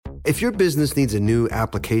If your business needs a new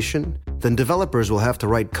application, then developers will have to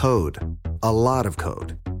write code, a lot of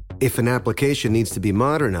code. If an application needs to be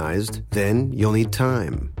modernized, then you'll need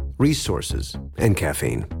time, resources, and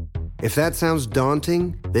caffeine. If that sounds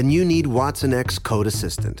daunting, then you need Watson X Code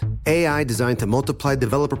Assistant, AI designed to multiply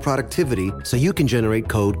developer productivity so you can generate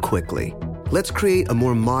code quickly. Let's create a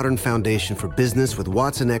more modern foundation for business with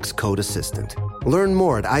Watson X Code Assistant. Learn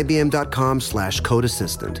more at ibm.com/code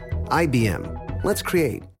assistant. IBM. Let's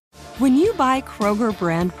create. When you buy Kroger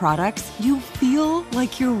brand products, you feel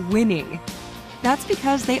like you're winning. That's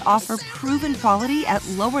because they offer proven quality at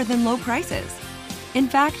lower than low prices. In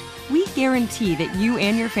fact, we guarantee that you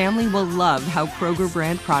and your family will love how Kroger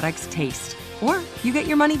brand products taste, or you get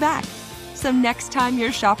your money back. So next time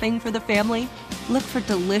you're shopping for the family, look for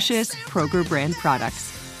delicious Kroger brand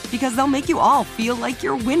products, because they'll make you all feel like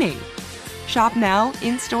you're winning. Shop now,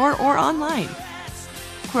 in-store, or online.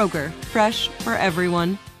 Kroger, fresh for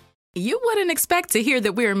everyone. You wouldn't expect to hear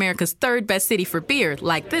that we're America's third best city for beer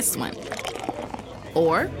like this one.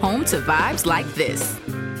 Or home to vibes like this.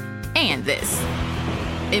 And this.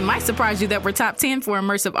 It might surprise you that we're top 10 for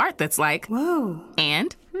immersive art that's like, whoa.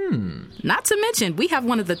 And, not to mention, we have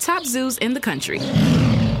one of the top zoos in the country.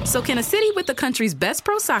 So can a city with the country's best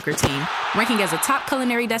pro soccer team, ranking as a top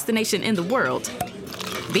culinary destination in the world,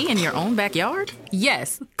 be in your own backyard?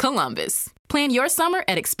 Yes, Columbus. Plan your summer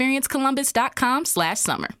at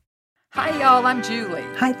experiencecolumbus.com/summer. Hi, y'all. I'm Julie.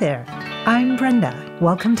 Hi there. I'm Brenda.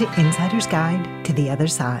 Welcome to Insider's Guide to the Other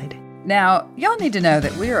Side. Now, y'all need to know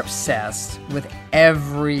that we're obsessed with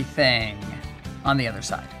everything on the other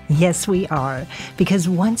side. Yes, we are. Because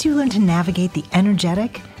once you learn to navigate the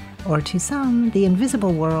energetic, or to some, the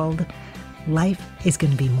invisible world, life is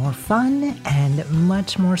going to be more fun and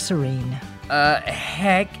much more serene.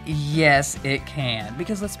 Heck yes, it can.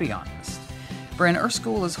 Because let's be honest, Bryn, Earth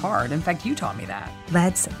School is hard. In fact, you taught me that.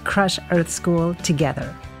 Let's crush Earth School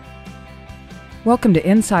together. Welcome to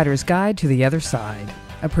Insider's Guide to the Other Side,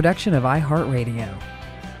 a production of iHeartRadio.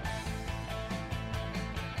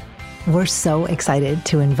 We're so excited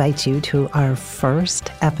to invite you to our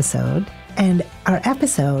first episode. And our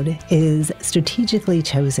episode is strategically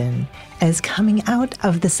chosen as coming out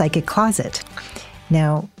of the psychic closet.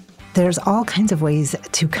 Now, there's all kinds of ways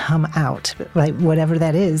to come out, right? Whatever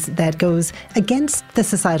that is, that goes against the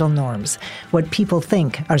societal norms, what people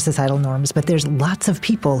think are societal norms. But there's lots of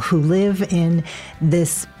people who live in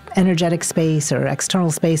this energetic space or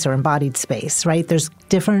external space or embodied space, right? There's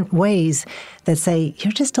different ways that say,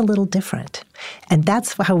 you're just a little different. And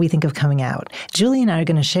that's how we think of coming out. Julie and I are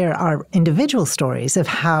going to share our individual stories of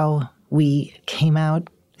how we came out,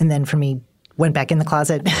 and then for me, went back in the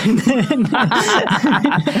closet. And then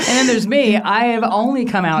there's me. I have only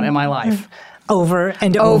come out in my life. Over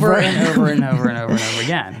and over. And over and over and over and over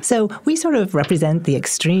again. So we sort of represent the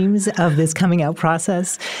extremes of this coming out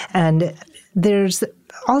process. And there's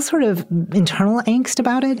all sort of internal angst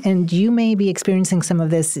about it, and you may be experiencing some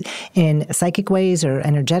of this in psychic ways or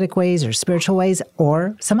energetic ways or spiritual ways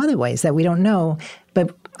or some other ways that we don't know.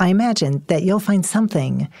 But I imagine that you'll find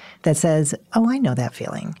something that says, oh, I know that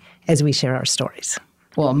feeling, as we share our stories.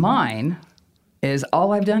 Well, mine is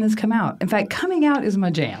all I've done is come out. In fact, coming out is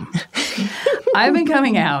my jam. I've been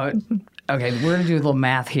coming out. Okay, we're going to do a little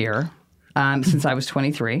math here. Since I was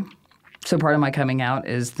 23. So part of my coming out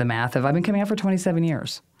is the math of I've been coming out for 27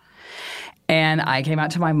 years. And I came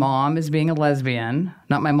out to my mom as being a lesbian,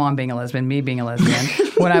 not my mom being a lesbian, me being a lesbian,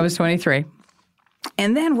 when I was 23.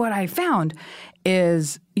 And then what I found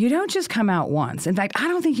is you don't just come out once. In fact, I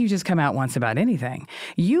don't think you just come out once about anything.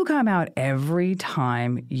 You come out every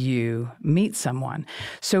time you meet someone.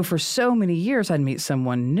 So for so many years, I'd meet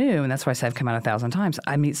someone new, and that's why I say I've come out 1,000 times.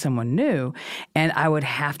 I'd meet someone new, and I would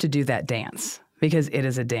have to do that dance. Because it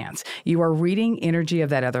is a dance. You are reading energy of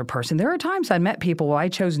that other person. There are times I met people where I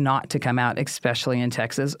chose not to come out, especially in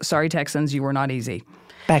Texas. Sorry, Texans, you were not easy.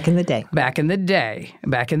 Back in the day. Back in the day.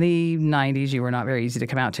 Back in the 90s, you were not very easy to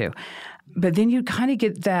come out to. But then you kind of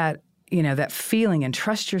get that, that feeling and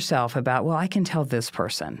trust yourself about, well, I can tell this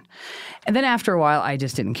person. And then after a while, I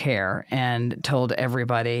just didn't care and told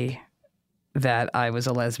everybody that I was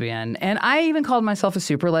a lesbian. And I even called myself a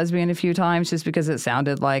super lesbian a few times just because it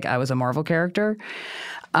sounded like I was a Marvel character.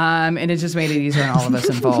 And it just made it easier on all of us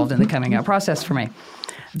involved in the coming out process for me.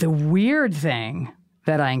 The weird thing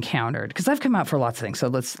that I encountered, because I've come out for lots of things. So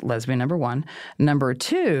let's lesbian, number one. Number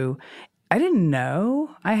two, I didn't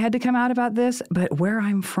know I had to come out about this, but where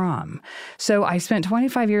I'm from. So I spent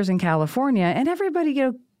 25 years in California, and everybody,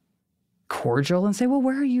 cordial and say, well,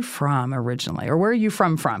 where are you from originally? Or where are you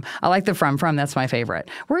from? I like the from, that's my favorite.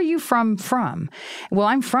 Where are you from? Well,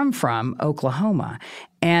 I'm from Oklahoma.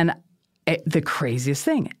 And The craziest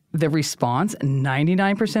thing, the response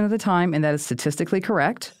 99% of the time, and that is statistically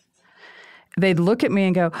correct, they'd look at me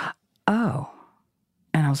and go, oh.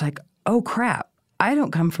 And I was like, oh, crap. I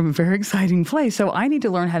don't come from a very exciting place, so I need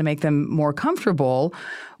to learn how to make them more comfortable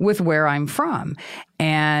with where I'm from.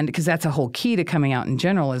 And because that's a whole key to coming out in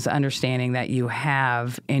general is understanding that you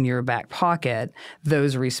have in your back pocket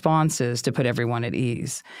those responses to put everyone at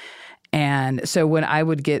ease. And so when I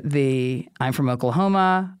would get I'm from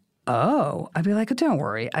Oklahoma, I'd be like, oh, don't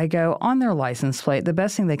worry. I go, on their license plate, the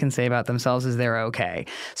best thing they can say about themselves is they're okay.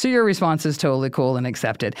 So your response is totally cool and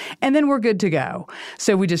accepted. And then we're good to go.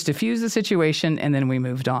 So we just diffused the situation and then we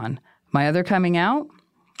moved on. My other coming out,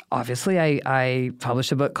 obviously I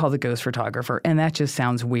published a book called The Ghost Photographer. And that just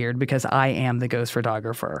sounds weird because I am the ghost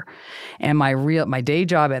photographer. And my day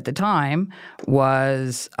job at the time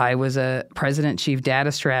was I was a president chief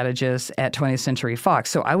data strategist at 20th Century Fox.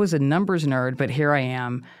 So I was a numbers nerd, but here I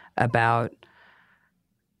am about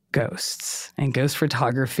ghosts and ghost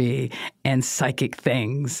photography and psychic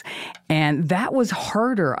things. And that was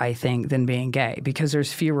harder, I think, than being gay because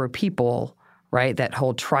there's fewer people, right? That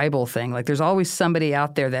whole tribal thing. Like there's always somebody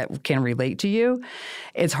out there that can relate to you.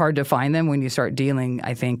 It's hard to find them when you start dealing,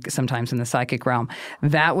 I think, sometimes in the psychic realm.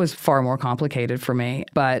 That was far more complicated for me,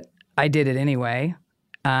 but I did it anyway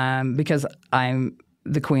because I'm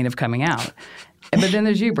the queen of coming out. But then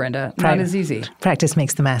there's you, Brenda. Not as easy. Practice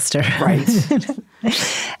makes the master. Right.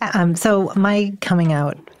 So my coming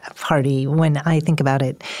out party, when I think about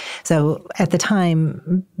it, so at the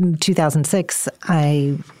time, 2006,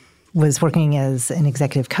 I was working as an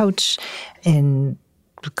executive coach in,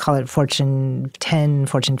 call it Fortune 10,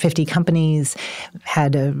 Fortune 50 companies,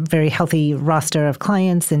 had a very healthy roster of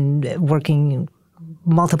clients and working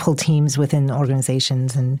multiple teams within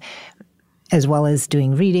organizations and as well as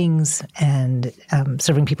doing readings and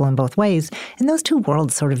serving people in both ways. And those two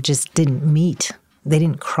worlds sort of just didn't meet. They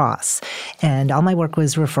didn't cross. And all my work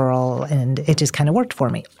was referral, and it just kind of worked for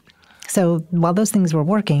me. So while those things were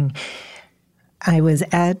working, I was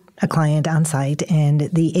at a client on site, and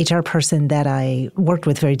the HR person that I worked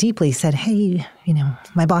with very deeply said, hey,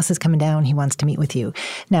 my boss is coming down. He wants to meet with you.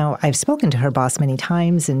 Now, I've spoken to her boss many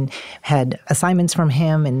times and had assignments from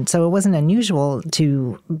him, and so it wasn't unusual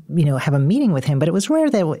to, have a meeting with him, but it was rare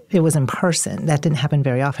that it was in person. That didn't happen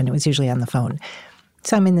very often. It was usually on the phone.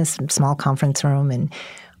 So I'm in this small conference room and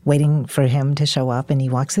waiting for him to show up, and he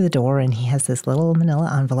walks through the door, and he has this little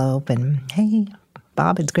manila envelope, and, hey,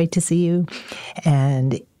 Bob, it's great to see you.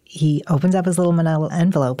 And he opens up his little manila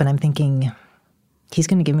envelope, and I'm thinking, he's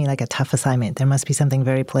going to give me like a tough assignment. There must be something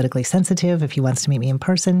very politically sensitive if he wants to meet me in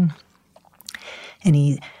person. And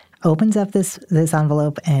he opens up this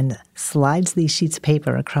envelope and slides these sheets of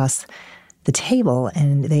paper across the table,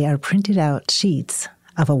 and they are printed out sheets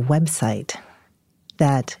of a website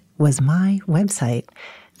that was my website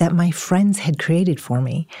that my friends had created for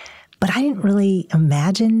me. But I didn't really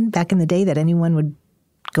imagine back in the day that anyone would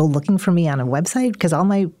go looking for me on a website because all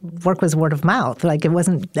my work was word of mouth. Like it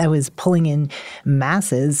wasn't, I was pulling in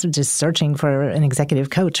masses just searching for an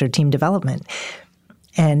executive coach or team development.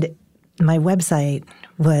 And my website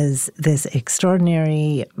was this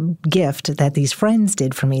extraordinary gift that these friends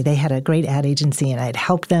did for me. They had a great ad agency, and I'd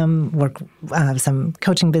helped them work some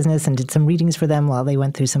coaching business and did some readings for them while they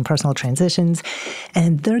went through some personal transitions.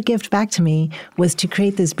 And their gift back to me was to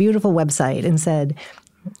create this beautiful website and said,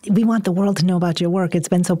 we want the world to know about your work. It's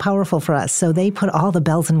been so powerful for us. So they put all the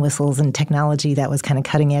bells and whistles and technology that was kind of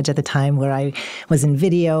cutting edge at the time, where I was in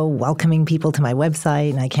video welcoming people to my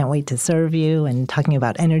website, and I can't wait to serve you, and talking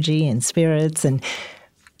about energy and spirits. And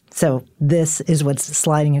so this is what's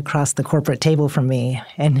sliding across the corporate table from me.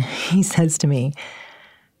 And he says to me,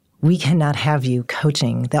 we cannot have you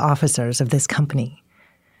coaching the officers of this company.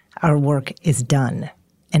 Our work is done.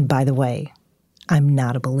 And by the way, I'm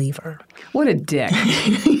not a believer. What a dick.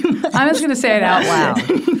 I'm just going to say it out loud.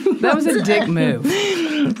 That was a dick move.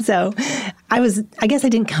 So I guess I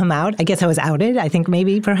didn't come out. I guess I was outed. I think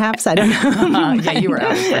maybe, perhaps. I don't know. Yeah, you were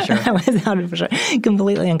outed for sure. I was outed for sure.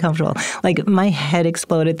 Completely uncomfortable. Like my head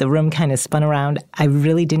exploded. The room kind of spun around. I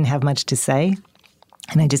really didn't have much to say.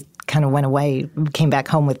 And I just kind of went away, came back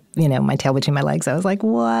home with, my tail between my legs. I was like,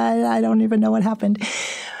 what? I don't even know what happened.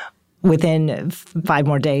 Within 5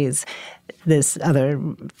 more days, this other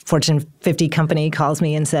Fortune 50 company calls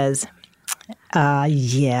me and says,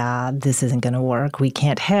 yeah, this isn't going to work. We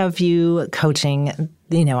can't have you coaching,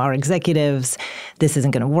 our executives. This isn't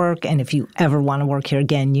going to work. And if you ever want to work here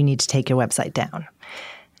again, you need to take your website down.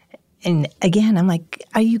 And again, I'm like,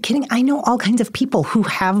 are you kidding? I know all kinds of people who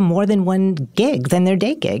have more than one gig than their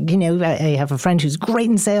day gig. You know, I have a friend who's great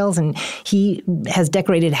in sales, and he has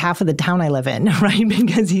decorated half of the town I live in, right?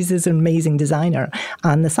 Because he's this amazing designer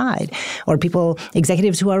on the side. Or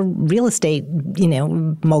executives who are real estate,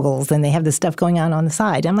 moguls, and they have this stuff going on the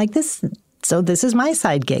side. I'm like, this is my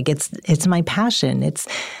side gig. It's my passion. It's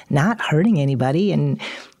not hurting anybody. And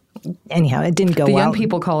anyhow, it didn't go well. The young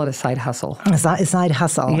people call it a side hustle. A side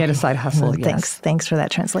hustle. You had a side hustle, yes. Thanks for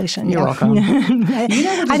that translation. You're welcome. What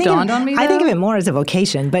just dawned on me, though? I think of it more as a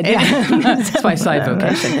vocation, but it's my side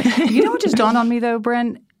vocation. You know what just dawned on me, though,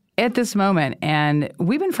 Bren? At this moment, and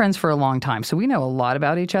we've been friends for a long time, so we know a lot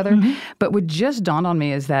about each other, but what just dawned on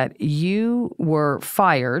me is that you were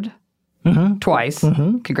fired twice.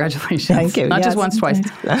 Congratulations. Thank you. Not just once, twice.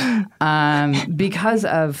 Because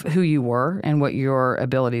of who you were and what your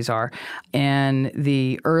abilities are. In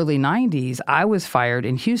the early 90s, I was fired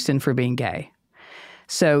in Houston for being gay.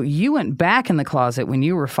 So you went back in the closet when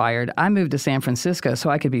you were fired. I moved to San Francisco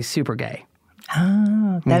so I could be super gay.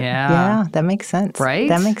 Oh, that makes sense. Right?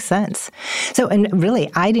 That makes sense. So, and really,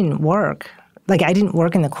 I didn't work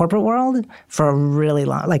in the corporate world for a really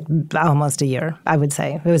long, like almost a year, I would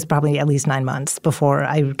say. It was probably at least 9 months before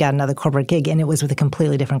I got another corporate gig, and it was with a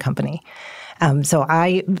completely different company. So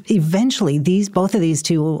I eventually, both of these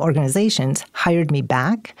two organizations hired me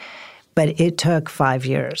back, but it took 5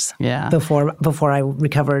 years before I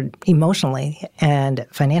recovered emotionally and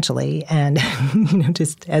financially and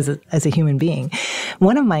just as a human being.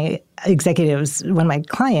 One of my executives, one of my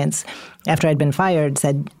clients, after I'd been fired,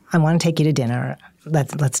 said, I want to take you to dinner.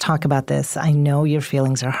 Let's talk about this. I know your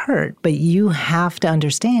feelings are hurt, but you have to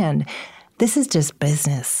understand this is just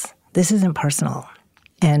business. This isn't personal.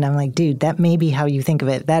 And I'm like, dude, that may be how you think of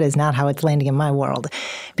it. That is not how it's landing in my world.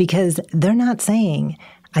 Because they're not saying,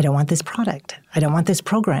 I don't want this product. I don't want this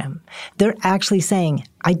program. They're actually saying,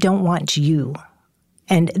 I don't want you.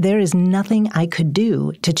 And there is nothing I could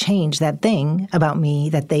do to change that thing about me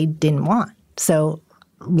that they didn't want. So,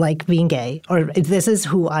 like being gay, or if this is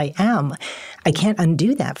who I am, I can't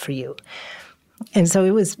undo that for you. And so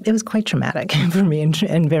it was quite traumatic for me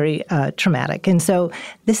and very traumatic. And so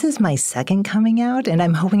this is my second coming out, and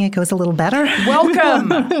I'm hoping it goes a little better. Welcome.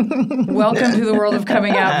 Welcome to the world of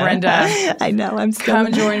coming out, Brenda. I know.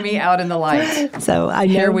 Come join me out in the light. So I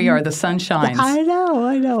know. Here we are. The sun shines. I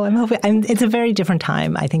know. I'm hoping. It's a very different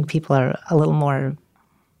time. I think people are a little more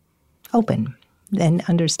open and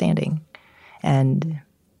understanding. And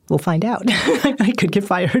we'll find out. I could get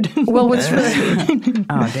fired. Well, what's really...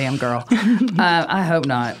 Oh, damn, girl. I hope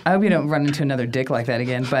not. I hope you don't run into another dick like that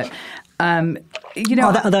again. But,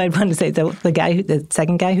 Although I wanted to say, the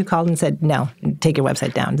second guy who called and said, no, take your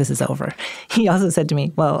website down. This is over. He also said to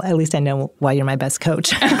me, well, at least I know why you're my best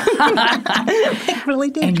coach. I really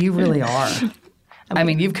did. And you really are. I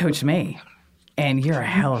mean, you've coached me. And you're a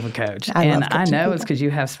hell of a coach. And I know it's because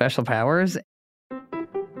you have special powers.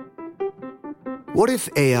 What if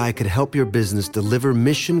AI could help your business deliver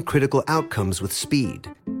mission-critical outcomes with speed?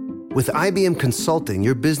 With IBM Consulting,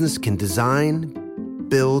 your business can design,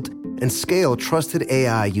 build, and scale trusted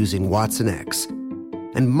AI using Watson X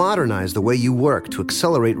and modernize the way you work to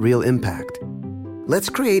accelerate real impact. Let's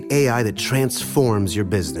create AI that transforms your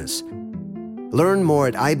business. Learn more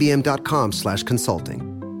at ibm.com/consulting.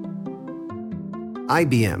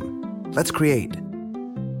 IBM. Let's create.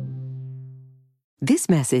 This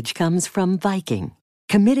message comes from Viking,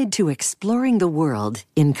 committed to exploring the world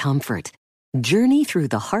in comfort. Journey through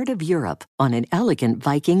the heart of Europe on an elegant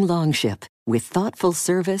Viking longship with thoughtful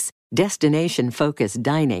service, destination-focused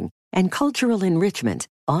dining, and cultural enrichment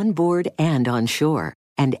on board and on shore.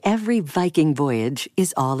 And every Viking voyage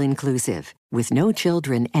is all-inclusive, with no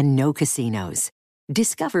children and no casinos.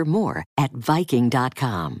 Discover more at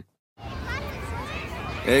Viking.com.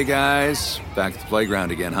 Hey guys, back at the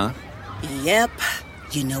playground again, huh? Yep.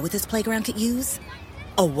 You know what this playground could use?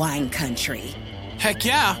 A wine country. Heck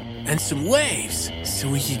yeah, and some waves so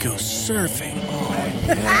we could go surfing. Oh,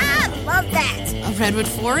 yeah. Love that. A redwood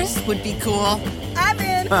forest would be cool. I'm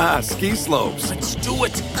in. Ski slopes. Let's do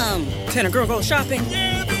it. Can a girl go shopping?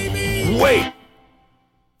 Yeah, baby. Wait.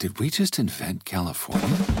 Did we just invent California?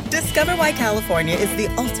 Discover why California is the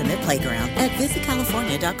ultimate playground at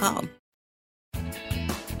visitcalifornia.com.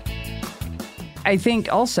 I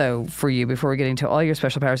think also for you, before we get into all your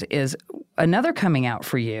special powers, is another coming out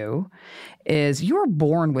for you is you're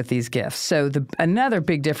born with these gifts. So another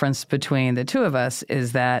big difference between the two of us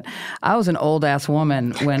is that I was an old-ass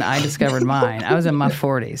woman when I discovered mine. I was in my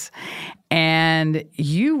 40s. And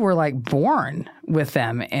you were like born with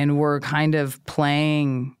them and were kind of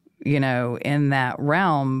playing in that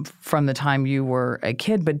realm from the time you were a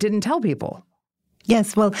kid, but didn't tell people.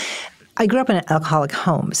 Yes, well, I grew up in an alcoholic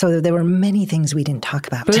home, so there were many things we didn't talk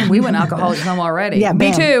about. Boom, we went alcoholic home already. Yeah,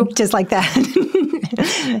 me bam, too. Just like that.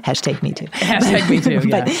 Hashtag me too. Hashtag me too.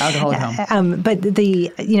 Yeah, alcoholic home. But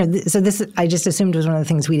so this I just assumed was one of the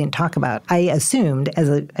things we didn't talk about. I assumed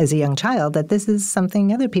as a young child that this is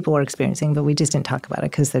something other people were experiencing, but we just didn't talk about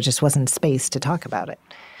it because there just wasn't space to talk about it.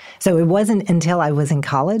 So it wasn't until I was in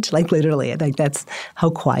college, like literally, like that's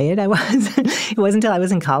how quiet I was. It wasn't until I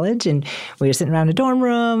was in college and we were sitting around a dorm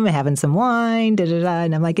room having some wine,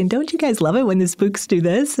 and I'm like, and don't you guys love it when the spooks do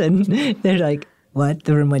this? And they're like, what?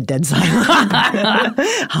 The room went dead silent.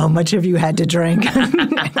 How much have you had to drink?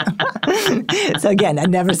 So again, I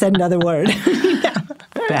never said another word.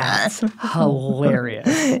 That's hilarious.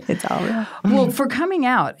 It's all real. Well, for coming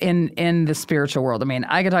out in the spiritual world, I mean,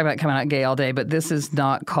 I could talk about coming out gay all day, but this is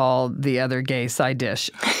not called the other gay side dish.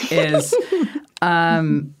 But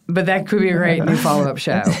that could be a great new follow-up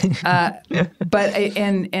show.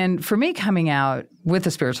 But for me, coming out with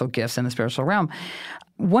the spiritual gifts in the spiritual realm,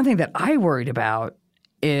 one thing that I worried about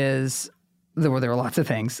is there were lots of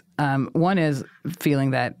things. One is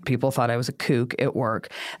feeling that people thought I was a kook at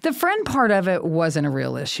work. The friend part of it wasn't a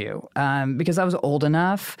real issue because I was old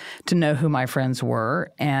enough to know who my friends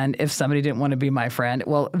were. And if somebody didn't want to be my friend,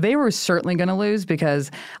 well, they were certainly going to lose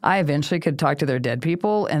because I eventually could talk to their dead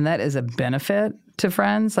people. And that is a benefit to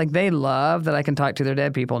friends. Like they love that I can talk to their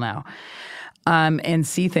dead people now. And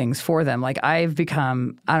see things for them. Like I've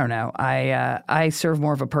become, I don't know, I serve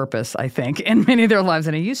more of a purpose, I think, in many of their lives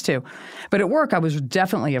than I used to. But at work, I was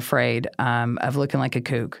definitely afraid of looking like a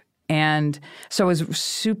kook. And so I was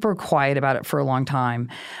super quiet about it for a long time.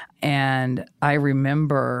 And I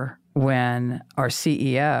remember when our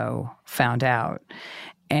CEO found out.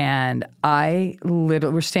 And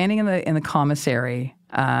we're standing in the commissary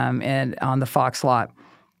and on the Fox lot.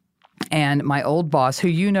 And my old boss, who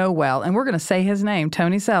you know well, and we're going to say his name,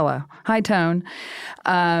 Tony Sello. Hi, Tone.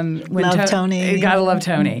 Love Tony. Gotta love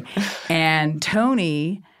Tony. And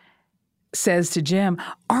Tony says to Jim,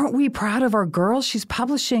 aren't we proud of our girl? She's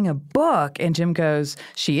publishing a book. And Jim goes,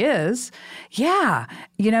 she is? Yeah.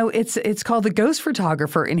 It's called The Ghost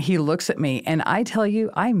Photographer. And he looks at me, and I tell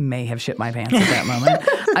you, I may have shit my pants at that moment.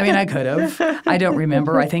 I mean, I could have. I don't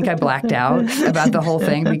remember. I think I blacked out about the whole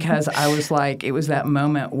thing because I was like, it was that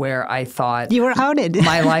moment where I thought you were outed.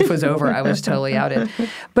 My life was over. I was totally outed.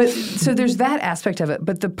 But so there's that aspect of it.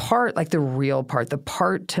 But the part, like the real part, the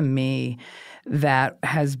part to me that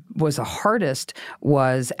was the hardest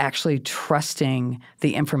was actually trusting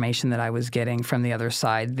the information that I was getting from the other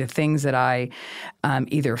side. The things that I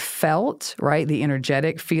either felt, right, the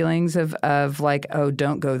energetic feelings of like, oh,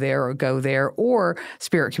 don't go there or go there, or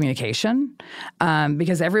spirit communication,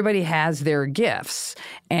 because everybody has their gifts.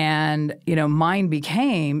 And, mine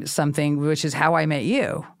became something which is how I met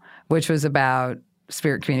you, which was about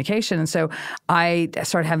spirit communication. And so I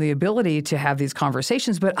started having the ability to have these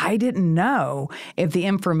conversations, but I didn't know if the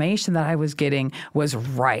information that I was getting was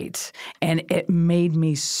right. And it made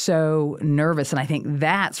me so nervous. And I think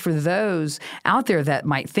that's for those out there that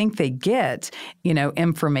might think they get,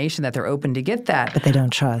 information, that they're open to get that. But they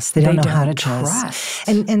don't trust. They don't know how to trust.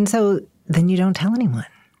 And so then you don't tell anyone.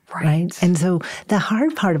 Right. And so the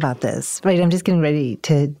hard part about this, right, I'm just getting ready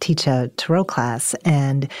to teach a tarot class,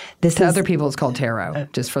 and this to other people it's called tarot,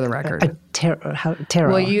 just for the record. Tarot.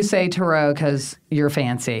 Well, you say tarot because you're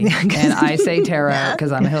fancy, and I say tarot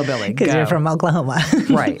because I'm a hillbilly. Because you're from Oklahoma.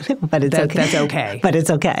 Right. But it's okay. That's okay. But it's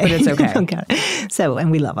okay. But it's okay. Okay. So,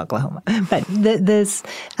 and we love Oklahoma. But this,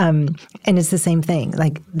 and it's the same thing.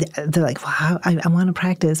 Like, they're like, wow, I want to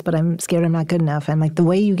practice, but I'm scared I'm not good enough. And like, the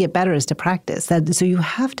way you get better is to practice. So you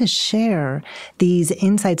have to share these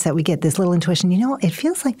insights that we get, this little intuition. It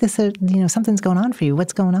feels like this, something's going on for you.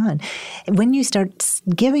 What's going on? When you start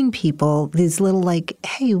giving people these little like,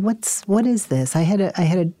 hey, what is this? I had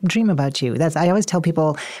a dream about you. I always tell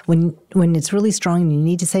people when it's really strong and you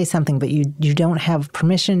need to say something, but you don't have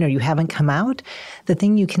permission or you haven't come out, the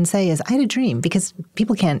thing you can say is, I had a dream, because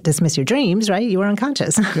people can't dismiss your dreams, right? You were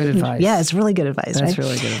unconscious. Good advice. Yeah, it's really good advice. That's right?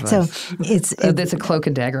 really good advice. So it's a cloak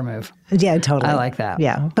and dagger move. Yeah, totally. I like that.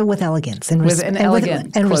 Yeah, but with elegance and with an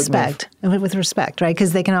elegant and respect, and with respect, right?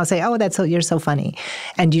 Because they can all say, "Oh, you're so funny,"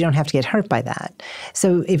 and you don't have to get hurt by that.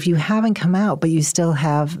 So if you haven't come out, but you still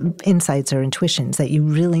have insights or intuitions that you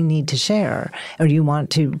really need to share, or you want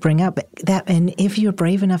to bring up that, and if you're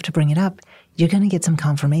brave enough to bring it up, you're going to get some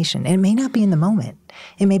confirmation. And it may not be in the moment.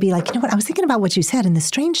 It may be like, you know what? I was thinking about what you said, and the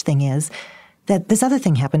strange thing is that this other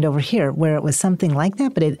thing happened over here, where it was something like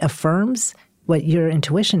that, but it affirms what your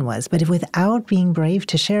intuition was. But if without being brave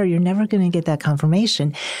to share, you're never going to get that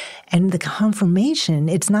confirmation. And the confirmation,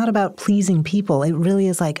 it's not about pleasing people. It really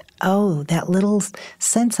is like, oh, that little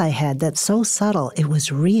sense I had that's so subtle, it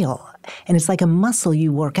was real. And it's like a muscle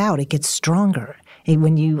you work out. It gets stronger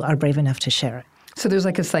when you are brave enough to share it. So there's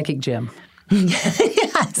like a psychic gym.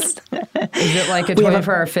 Yes. Is it like a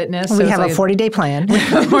 24-hour fitness? We have a 40-day plan.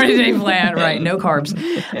 40-day plan, right? No carbs.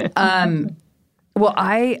 Well,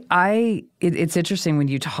 it's interesting when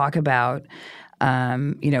you talk about,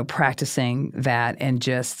 practicing that and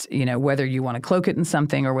just, whether you want to cloak it in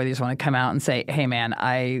something or whether you just want to come out and say, hey, man,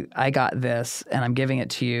 I got this and I'm giving it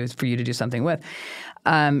to you for you to do something with.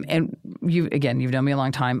 And you've known me a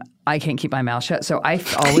long time. I can't keep my mouth shut. So I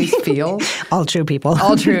always feel all true people.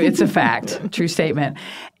 All true. It's a fact. True statement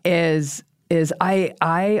is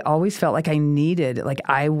I always felt like I needed,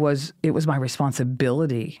 it was my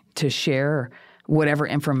responsibility to share whatever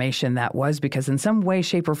information that was, because in some way,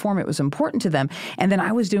 shape, or form, it was important to them. And then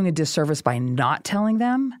I was doing a disservice by not telling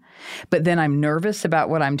them. But then I'm nervous about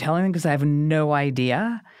what I'm telling them because I have no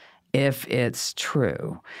idea if it's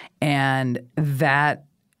true. And that,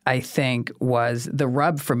 I think, was the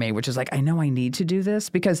rub for me, which is like, I know I need to do this,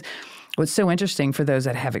 because what's so interesting for those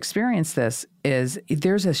that have experienced this is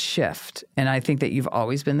there's a shift. And I think that you've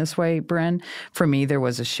always been this way, Bryn. For me, there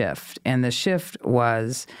was a shift. And the shift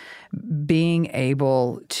was being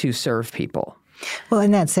able to serve people. Well,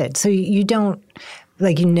 and that's it. So you don't,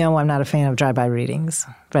 I'm not a fan of drive-by readings,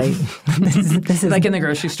 right? this is like in the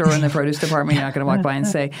grocery store in the produce department, you're not going to walk by and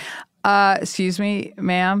say, excuse me,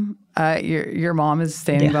 ma'am, your mom is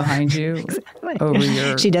standing behind you over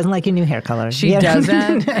your... She doesn't like your new hair color. She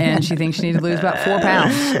doesn't, and she thinks she needs to lose about 4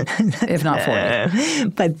 pounds, if not 40.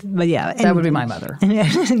 But yeah. That would be my mother.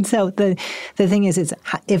 And so the thing is,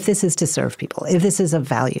 if this is to serve people, if this is of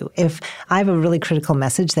value, if I have a really critical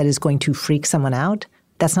message that is going to freak someone out,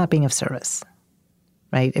 that's not being of service,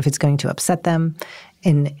 right? If it's going to upset them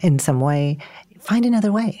in some way, find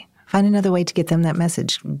another way. Find another way to get them that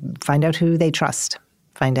message. Find out who they trust.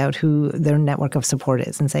 Find out who their network of support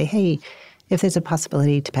is and say, hey, if there's a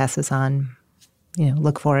possibility to pass this on,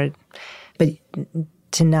 look for it. But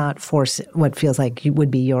to not force what feels like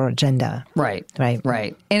would be your agenda. Right. Right.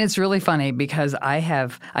 Right. And it's really funny because I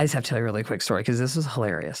just have to tell you a really quick story because this was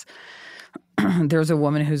hilarious. There's a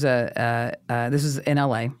woman who's this is in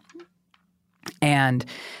LA. And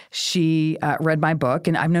she read my book,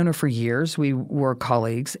 and I've known her for years. We were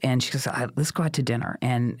colleagues, and she goes, let's go out to dinner.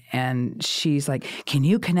 And she's like, can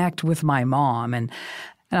you connect with my mom? And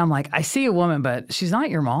I'm like, I see a woman, but she's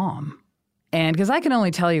not your mom. And because I can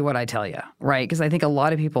only tell you what I tell you, right? Because I think a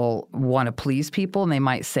lot of people want to please people, and they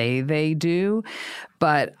might say they do,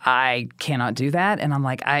 but I cannot do that. And I'm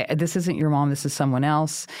like, this isn't your mom, this is someone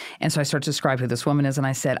else. And so I start to describe who this woman is, and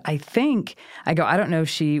I said, I don't know if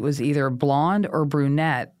she was either blonde or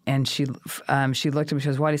brunette. And she looked at me, she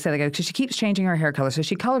goes, why do you say that? I go, because she keeps changing her hair color. So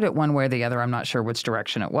she colored it one way or the other. I'm not sure which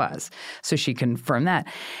direction it was. So she confirmed that.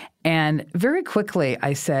 And very quickly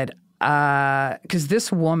I said, because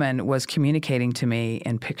this woman was communicating to me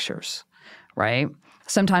in pictures, right?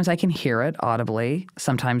 Sometimes I can hear it audibly.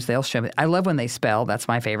 Sometimes they'll show me. I love when they spell. That's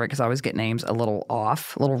my favorite because I always get names a little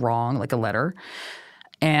off, a little wrong, like a letter.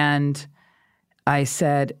 And I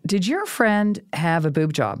said, did your friend have a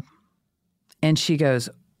boob job? And she goes,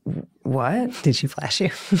 what? Did she flash you?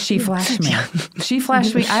 She flashed me. She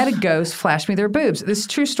flashed me. I had a ghost flash me their boobs. This is a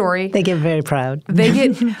true story. They get very proud.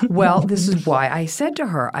 Well, this is why I said to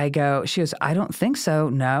her, she goes, I don't think so.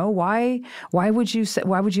 No. Why would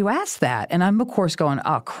you ask that? And I'm, of course, going,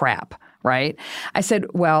 oh, crap, right? I said,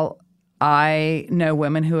 well, I know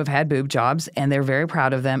women who have had boob jobs, and they're very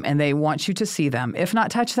proud of them, and they want you to see them, if not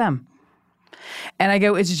touch them. And I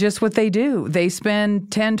go, it's just what they do. They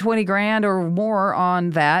spend 10, 20 grand or more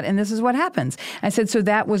on that, and this is what happens. I said, so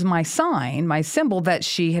that was my sign, my symbol that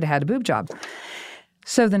she had had a boob job.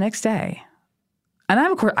 So the next day, and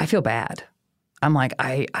I feel bad. I'm like,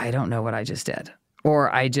 I don't know what I just did.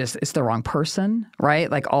 Or it's the wrong person,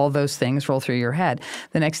 right? Like all those things roll through your head.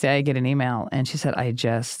 The next day I get an email, and she said, I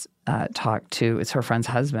just talked to, it's her friend's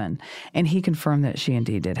husband, and he confirmed that she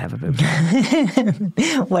indeed did have a boob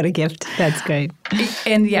job. What a gift. That's great.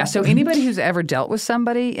 And yeah, so anybody who's ever dealt with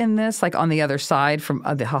somebody in this, like on the other side, from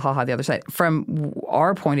the other side, from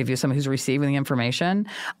our point of view, someone who's receiving the information,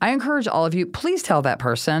 I encourage all of you, please tell that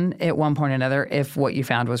person at one point or another if what you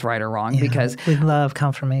found was right or wrong, because we love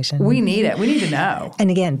confirmation. We need it. We need to know. And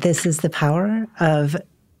again, this is the power of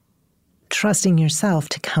trusting yourself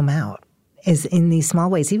to come out. is in these small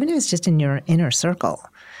ways, even if it's just in your inner circle.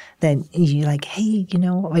 That you're like, hey,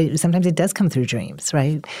 sometimes it does come through dreams,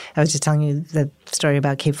 right? I was just telling you the story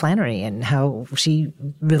about Kate Flannery and how she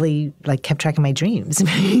really kept track of my dreams,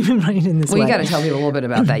 even right in this way. Well, you got to tell people a little bit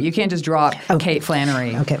about that. You can't just drop Kate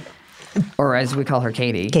Flannery. Okay. Or as we call her,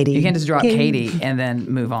 Katie. Katie. You can't just drop Katie and then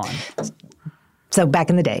move on. So back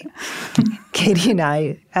in the day, Katie and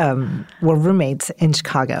I were roommates in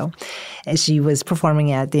Chicago. She was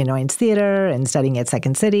performing at the Annoyance Theater and studying at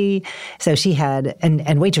Second City. So she had, and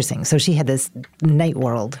waitressing. So she had this night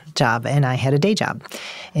world job, and I had a day job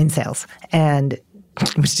in sales. And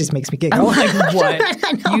which just makes me giggle. I'm like,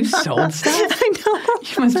 what? You sold stuff? I know.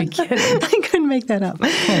 You must be kidding. I couldn't make that up.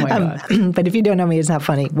 Oh, my God. But if you don't know me, it's not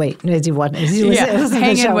funny. Wait, as you watch,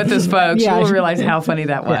 hang in with us, folks. You will realize how funny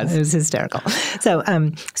that was. Yeah, it was hysterical. So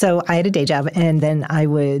I had a day job, and then I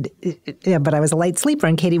would, but I was a light sleeper,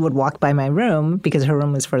 and Katie would walk by my room because her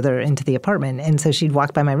room was further into the apartment. And so she'd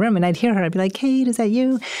walk by my room, and I'd hear her. I'd be like, Kate, is that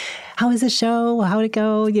you? How was the show? How'd it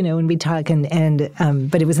go? And we'd talk.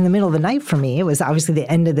 But it was in the middle of the night for me. It was obviously the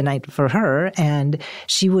end of the night for her. And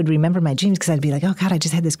she would remember my dreams because I'd be like, oh, God, I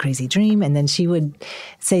just had this crazy dream. And then she would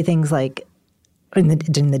say things like, in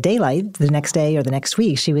the daylight, the next day or the next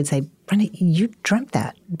week, she would say, Brenda, you dreamt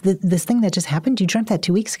that. This thing that just happened, you dreamt that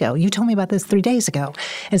 2 weeks ago. You told me about this 3 days ago.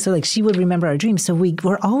 And so she would remember our dreams. So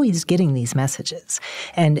we're always getting these messages.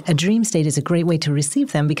 And a dream state is a great way to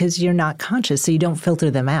receive them because you're not conscious, so you don't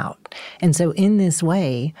filter them out. And so in this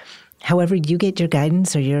way, however you get your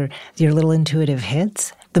guidance or your little intuitive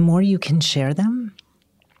hits, the more you can share them,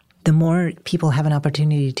 the more people have an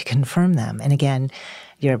opportunity to confirm them. And again,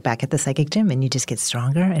 you're back at the psychic gym and you just get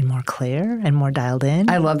stronger and more clear and more dialed in.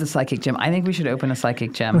 I love the psychic gym. I think we should open a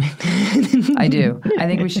psychic gym. I do. I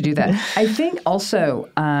think we should do that. I think also,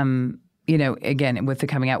 again, with the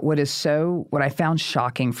coming out, what I found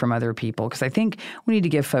shocking from other people, because I think we need to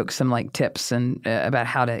give folks some tips and about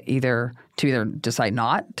how to either decide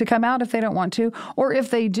not to come out if they don't want to, or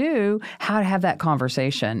if they do, how to have that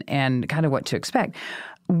conversation and kind of what to expect.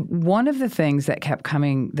 One of the things that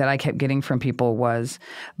I kept getting from people was,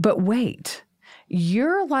 but wait,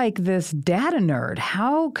 you're like this data nerd.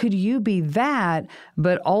 How could you be that,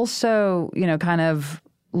 but also, kind of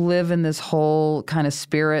live in this whole kind of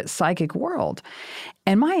spirit psychic world?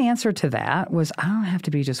 And my answer to that was, I don't have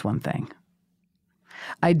to be just one thing.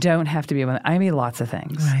 I don't have to be one. I mean, lots of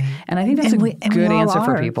things. Right. And I think that's a good answer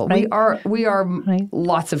for people. Right? We are right.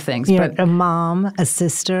 Lots of things. You're a mom, a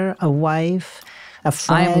sister, a wife, a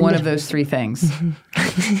friend. I am one of those three things.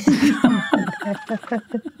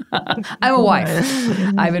 I'm a wife.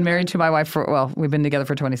 I've been married to my wife we've been together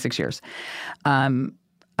for 26 years.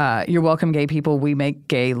 You're welcome, gay people. We make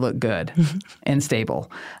gay look good and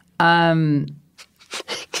stable.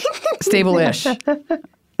 Stable-ish.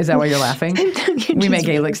 Is that why you're laughing? We make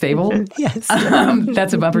gay look stable? Yes.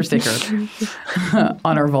 That's a bumper sticker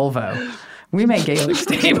on our Volvo. We make gay look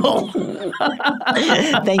stable.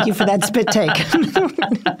 Thank you for that spit take.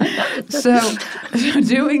 So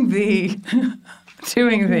doing the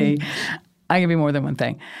I can be more than one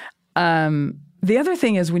thing. The other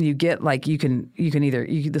thing is when you get you can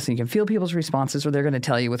feel people's responses, or they're going to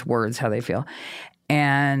tell you with words how they feel.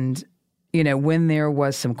 And when there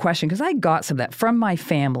was some question, because I got some of that from my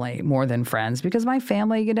family more than friends, because my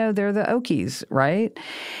family, they're the Okies, right?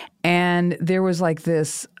 And there was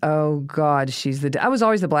this, oh God, I was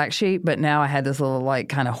always the black sheep, but now I had this little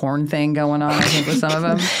kind of horn thing going on, I think, with some of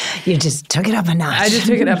them. You just took it up a notch. I just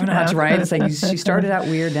took it up a notch, right? It's like she started out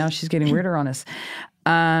weird, now she's getting weirder on us.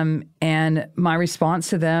 And my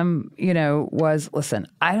response to them, was, listen,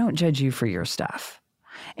 I don't judge you for your stuff.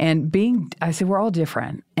 And I say, we're all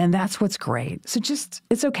different, and that's what's great. So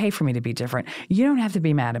it's okay for me to be different. You don't have to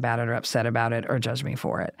be mad about it or upset about it or judge me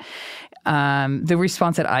for it. The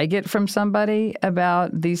response that I get from somebody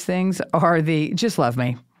about these things are just love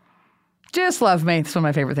me. Just love me. It's one of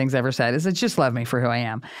my favorite things ever said, is just love me for who I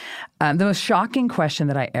am. The most shocking question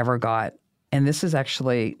that I ever got, and this is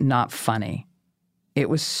actually not funny, it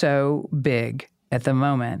was so big at the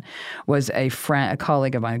moment, was a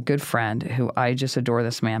colleague of mine, a good friend, who I just adore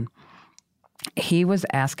this man. He was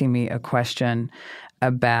asking me a question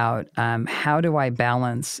about how do I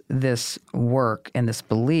balance this work and this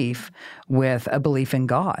belief with a belief in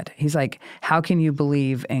God. He's like, how can you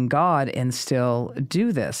believe in God and still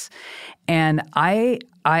do this? And I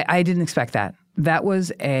didn't expect that. That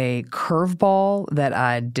was a curveball that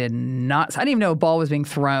I didn't even know a ball was being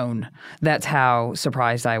thrown. That's how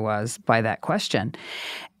surprised I was by that question.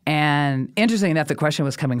 And interestingly enough, the question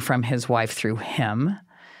was coming from his wife through him,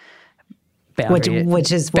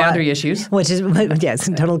 Which is boundary issues. Which is, yes,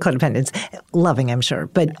 total codependence. Loving, I'm sure.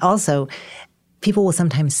 But also, people will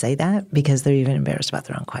sometimes say that because they're even embarrassed about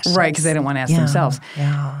their own questions. Right, because they don't want to ask themselves.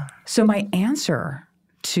 Yeah. So my answer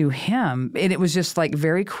to him, and it was just like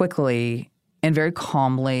very quickly and very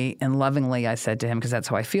calmly and lovingly I said to him, because that's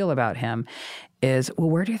how I feel about him, is, well,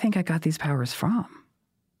 where do you think I got these powers from?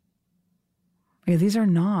 These are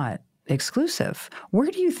not exclusive.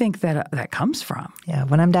 Where do you think that comes from? Yeah,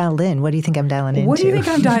 when I'm dialed in, what do you think I'm dialing into? What do you think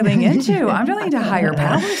I'm dialing into? I'm dialing into higher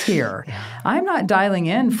powers here. Yeah. I'm not dialing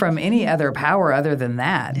in from any other power other than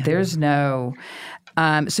that. Yeah. There's no...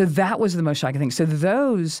 so that was the most shocking thing. So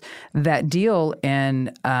those that deal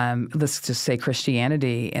in, let's just say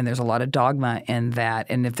Christianity, and there's a lot of dogma in that,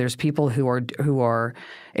 and if there's people who are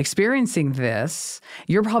experiencing this,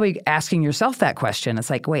 you're probably asking yourself that question. It's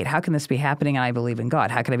like, wait, how can this be happening and I believe in God?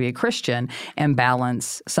 How can I be a Christian and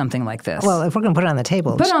balance something like this? Well, if we're going to put it on the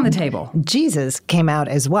table. Put it on the table. Jesus came out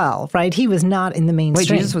as well, right? He was not in the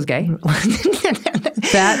mainstream. Wait, Jesus was gay?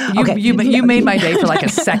 You made my day for like a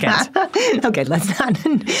second. Okay, let's not.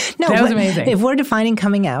 No, that was amazing. If we're defining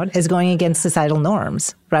coming out as going against societal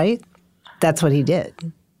norms, right? That's what he did.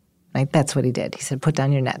 Right? That's what he did. He said, "Put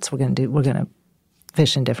down your nets. We're going to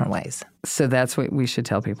fish in different ways." So that's what we should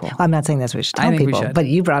tell people. I'm not saying that's what we should tell people, we should. But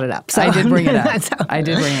you brought it up. So. I did bring it up. I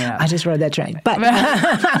just rode that train. But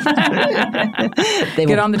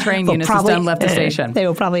get on the train, Eunice. It's done, left the station. They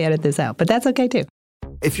will probably edit this out, but that's okay too.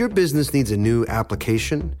 If your business needs a new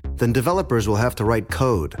application, then developers will have to write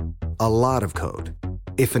code, a lot of code.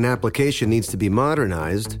 If an application needs to be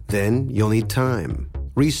modernized, then you'll need time,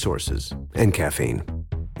 resources, and caffeine.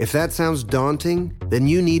 If that sounds daunting, then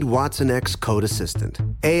you need Watson X Code Assistant,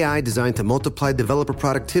 AI designed to multiply developer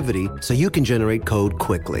productivity so you can generate code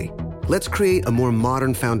quickly. Let's create a more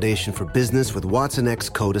modern foundation for business with Watson X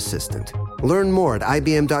Code Assistant. Learn more at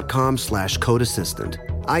ibm.com/code assistant.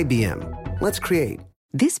 IBM. Let's create.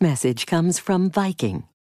 This message comes from Viking,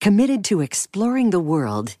 committed to exploring the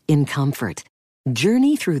world in comfort.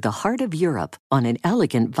 Journey through the heart of Europe on an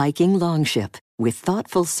elegant Viking longship with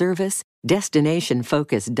thoughtful service,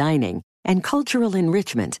 destination-focused dining, and cultural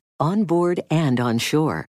enrichment on board and on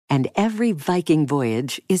shore. And every Viking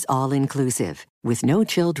voyage is all-inclusive, with no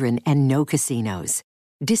children and no casinos.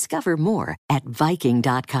 Discover more at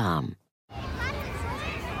Viking.com.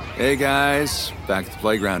 Hey, guys. Back at the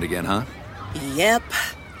playground again, huh? Yep.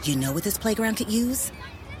 You know what this playground could use?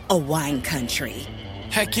 A wine country.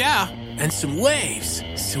 Heck yeah. And some waves,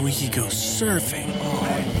 so we could go surfing. Oh,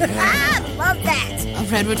 yeah. I love that. A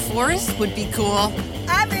redwood forest would be cool.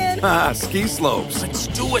 I'm in. Ski slopes. Let's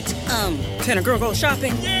do it. Can a girl go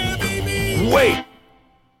shopping? Yeah, baby. Wait.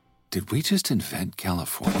 Did we just invent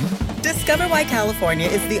California? Discover why California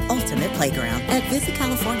is the ultimate playground at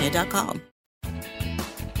visitcalifornia.com.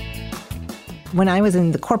 When I was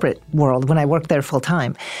in the corporate world, when I worked there full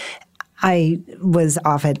time, I was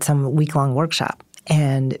off at some week-long workshop.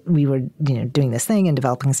 And we were, doing this thing and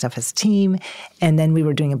developing stuff as a team. And then we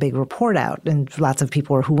were doing a big report out, and lots of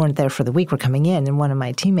people who weren't there for the week were coming in. And one of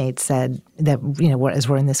my teammates said that, as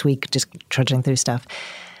we're in this week just trudging through stuff,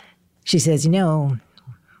 she says,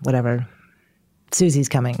 whatever, Susie's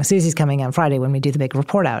coming. Susie's coming on Friday when we do the big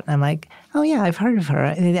report out. And I'm like, oh yeah, I've heard of her.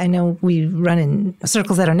 I know we run in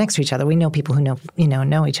circles that are next to each other. We know people who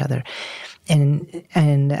know each other. And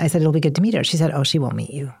I said, it'll be good to meet her. She said, oh, she won't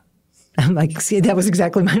meet you. I'm like, see, that was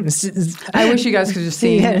exactly my... I wish you guys could just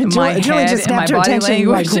see my head just and my body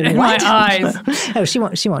language and my eyes. Oh, she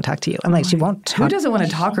won't talk to you. I'm like, she won't talk. Who doesn't want to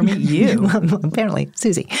talk or meet you? Apparently,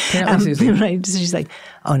 Susie. Susie. Right? So she's like,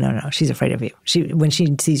 oh, no, she's afraid of you. When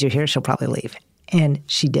she sees you here, she'll probably leave. And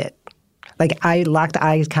she did. Like, I locked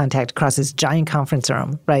eye contact across this giant conference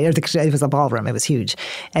room, right? It was a ballroom. It was huge.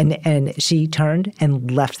 And she turned and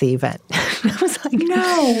left the event. I was like,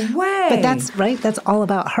 no way. But that's, right? That's all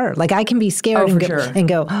about her. Like, I can be scared and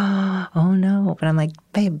go, oh, no. But I'm like,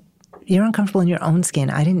 babe, you're uncomfortable in your own skin.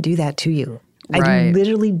 I didn't do that to you. Right. I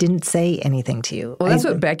literally didn't say anything to you. Well, that's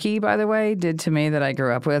what Becky, by the way, did to me that I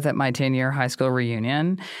grew up with at my 10-year high school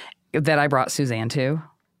reunion that I brought Suzanne to.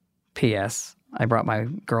 P.S. I brought my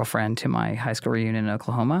girlfriend to my high school reunion in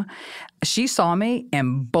Oklahoma. She saw me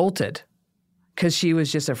and bolted because she was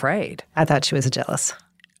just afraid. I thought she was jealous.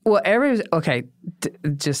 Well,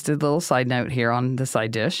 just a little side note here on the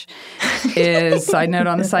side dish is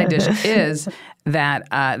that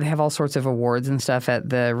they have all sorts of awards and stuff at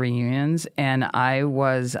the reunions, and I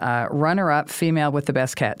was runner-up female with the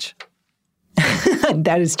best catch.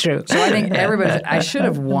 That is true. So I think I should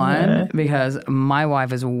have won because my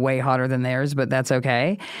wife is way hotter than theirs, but that's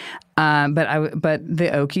okay. But the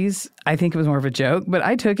Okies, I think it was more of a joke, but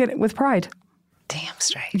I took it with pride. Damn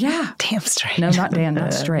straight. Yeah. Damn straight. No, not Dan,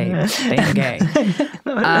 not straight. Damn gay.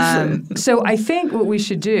 So I think what we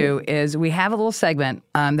should do is we have a little segment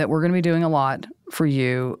that we're going to be doing a lot for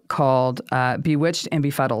you called Bewitched and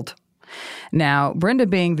Befuddled. Now, Brenda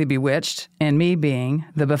being the bewitched and me being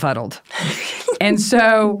the befuddled. And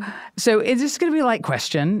so it's just going to be a light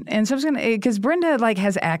question. And so I'm going to, because Brenda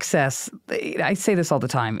has access, I say this all the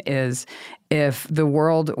time, is if the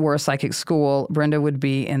world were a psychic school, Brenda would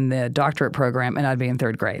be in the doctorate program and I'd be in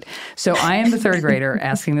third grade. So I am the third grader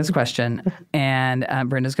asking this question, and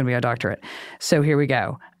Brenda's going to be our doctorate. So here we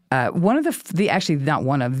go. One of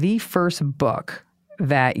the first book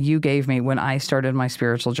that you gave me when I started my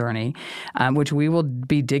spiritual journey, which we will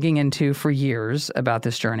be digging into for years about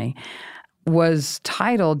this journey, was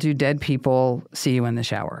titled, Do Dead People See You in the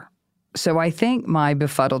Shower? So I think my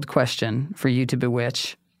befuddled question for you to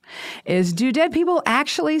bewitch is, do dead people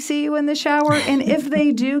actually see you in the shower? And if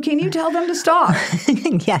they do, can you tell them to stop?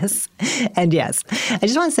 Yes. And yes. I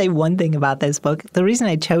just want to say one thing about this book. The reason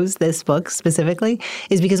I chose this book specifically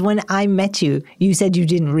is because when I met you, you said you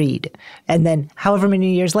didn't read. And then however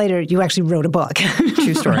many years later, you actually wrote a book.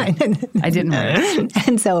 True story. Right? I didn't read.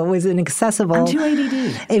 And so it was an accessible. I'm too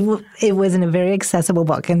ADD. It was in a very accessible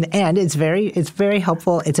book. And it's very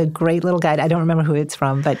helpful. It's a great little guide. I don't remember who it's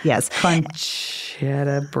from, but yes.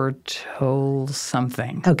 Conchetta Bertol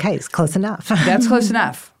something. Okay, it's close enough. That's close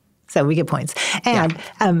enough. So we get points. And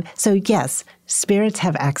so yes, spirits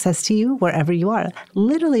have access to you wherever you are.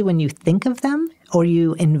 Literally when you think of them or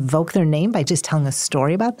you invoke their name by just telling a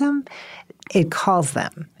story about them, it calls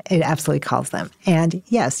them. It absolutely calls them. And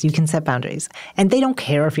yes, you can set boundaries. And they don't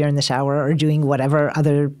care if you're in the shower or doing whatever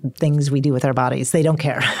other things we do with our bodies. They don't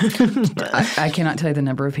care. I cannot tell you the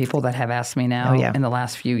number of people that have asked me now in the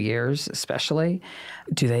last few years especially,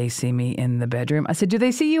 do they see me in the bedroom? I said, do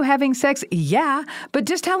they see you having sex? Yeah, but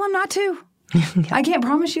just tell them not to. I can't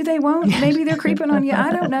promise you they won't. Maybe they're creeping on you.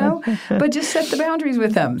 I don't know. But just set the boundaries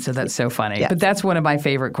with them. So that's so funny. Yes. But that's one of my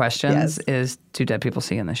favorite questions is, do dead people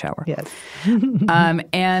see in the shower? Yes.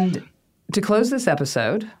 And to close this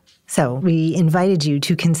episode. So we invited you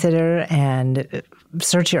to consider and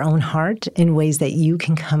search your own heart in ways that you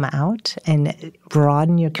can come out and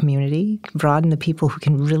broaden your community, broaden the people who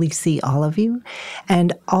can really see all of you,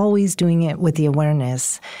 and always doing it with the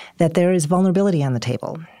awareness that there is vulnerability on the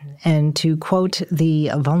table. And to quote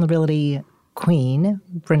the vulnerability queen,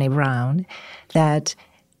 Brené Brown, that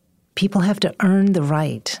people have to earn the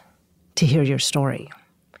right to hear your story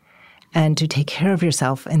and to take care of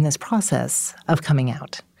yourself in this process of coming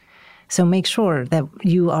out. So make sure that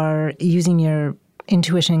you are using your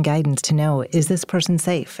intuition and guidance to know, is this person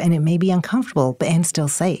safe? And it may be uncomfortable, but and still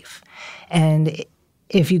safe. And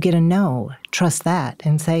if you get a no, trust that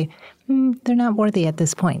and say, they're not worthy at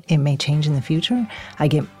this point. It may change in the future.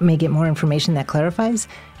 May get more information that clarifies.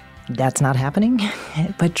 That's not happening.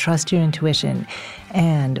 But trust your intuition.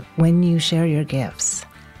 And when you share your gifts,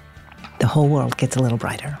 the whole world gets a little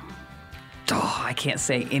brighter. Oh, I can't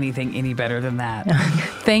say anything any better than that.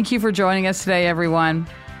 Thank you for joining us today, everyone.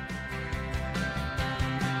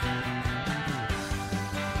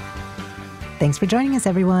 Thanks for joining us,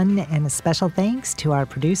 everyone. And a special thanks to our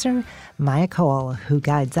producer, Maya Cole, who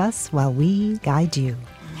guides us while we guide you.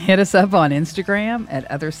 Hit us up on Instagram at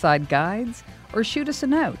Otherside Guides or shoot us a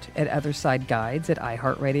note at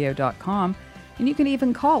othersideguides@iheartradio.com. And you can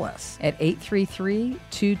even call us at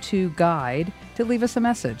 833-22-GUIDE to leave us a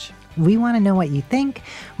message. We want to know what you think,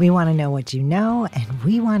 we want to know what you know, and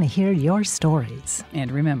we want to hear your stories. And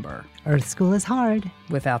remember, Earth School is hard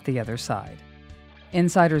without the other side.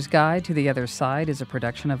 Insider's Guide to the Other Side is a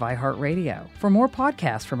production of iHeartRadio. For more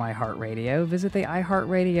podcasts from iHeartRadio, visit the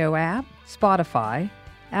iHeartRadio app, Spotify,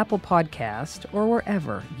 Apple Podcast, or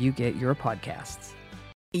wherever you get your podcasts.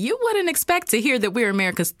 You wouldn't expect to hear that we're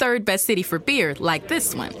America's third best city for beer like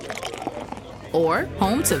this one. Or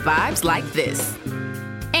home to vibes like this.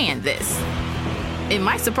 And this. It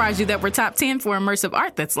might surprise you that we're top 10 for immersive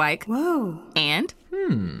art that's like, whoa. And,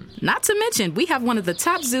 not to mention, we have one of the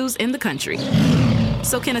top zoos in the country.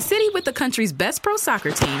 So can a city with the country's best pro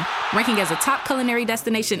soccer team, ranking as a top culinary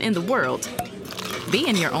destination in the world, be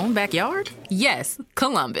in your own backyard? Yes,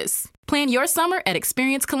 Columbus. Plan your summer at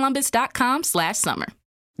experiencecolumbus.com/summer.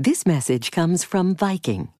 This message comes from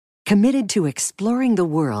Viking, committed to exploring the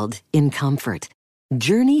world in comfort.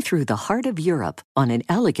 Journey through the heart of Europe on an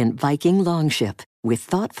elegant Viking longship with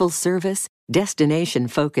thoughtful service,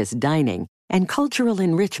 destination-focused dining, and cultural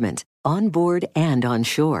enrichment on board and on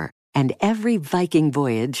shore. And every Viking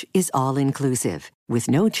voyage is all-inclusive, with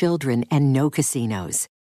no children and no casinos.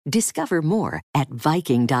 Discover more at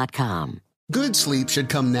Viking.com. Good sleep should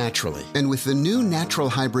come naturally, and with the new Natural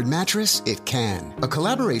Hybrid mattress, it can. A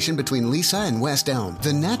collaboration between Leesa and West Elm,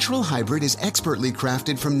 the Natural Hybrid is expertly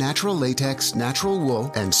crafted from natural latex, natural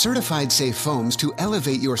wool, and certified safe foams to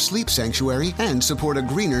elevate your sleep sanctuary and support a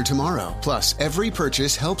greener tomorrow. Plus, every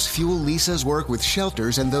purchase helps fuel Leesa's work with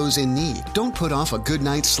shelters and those in need. Don't put off a good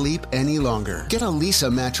night's sleep any longer. Get a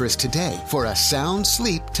Leesa mattress today for a sound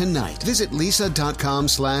sleep tonight. Visit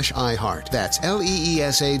leesa.com/iHeart. That's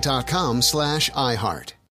LEESA.com/iHeart.